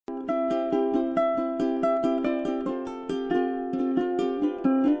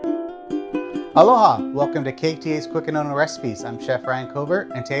Aloha! Welcome to KTA's Quick and Known Recipes. I'm Chef Ryan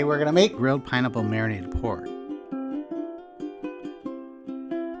Covert, and today we're going to make grilled pineapple marinated pork.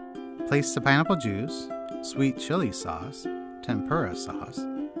 Place the pineapple juice, sweet chili sauce, tempura sauce,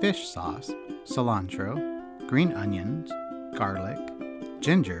 fish sauce, cilantro, green onions, garlic,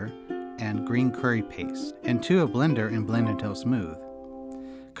 ginger, and green curry paste into a blender and blend until smooth.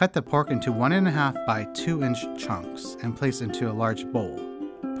 Cut the pork into 1.5 by 2-inch chunks and place into a large bowl.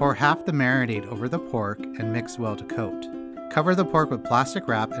 Pour half the marinade over the pork and mix well to coat. Cover the pork with plastic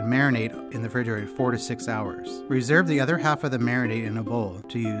wrap and marinate in the refrigerator 4 to 6 hours. Reserve the other half of the marinade in a bowl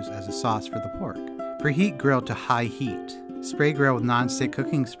to use as a sauce for the pork. Preheat grill to high heat. Spray grill with non-stick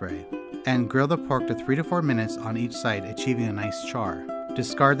cooking spray. And grill the pork to 3 to 4 minutes on each side, achieving a nice char.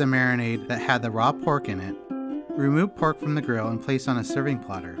 Discard the marinade that had the raw pork in it. Remove pork from the grill and place on a serving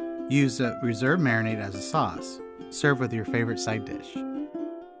platter. Use the reserved marinade as a sauce. Serve with your favorite side dish.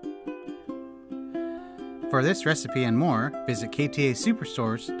 For this recipe and more, visit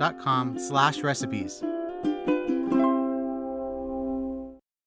ktasuperstores.com/recipes.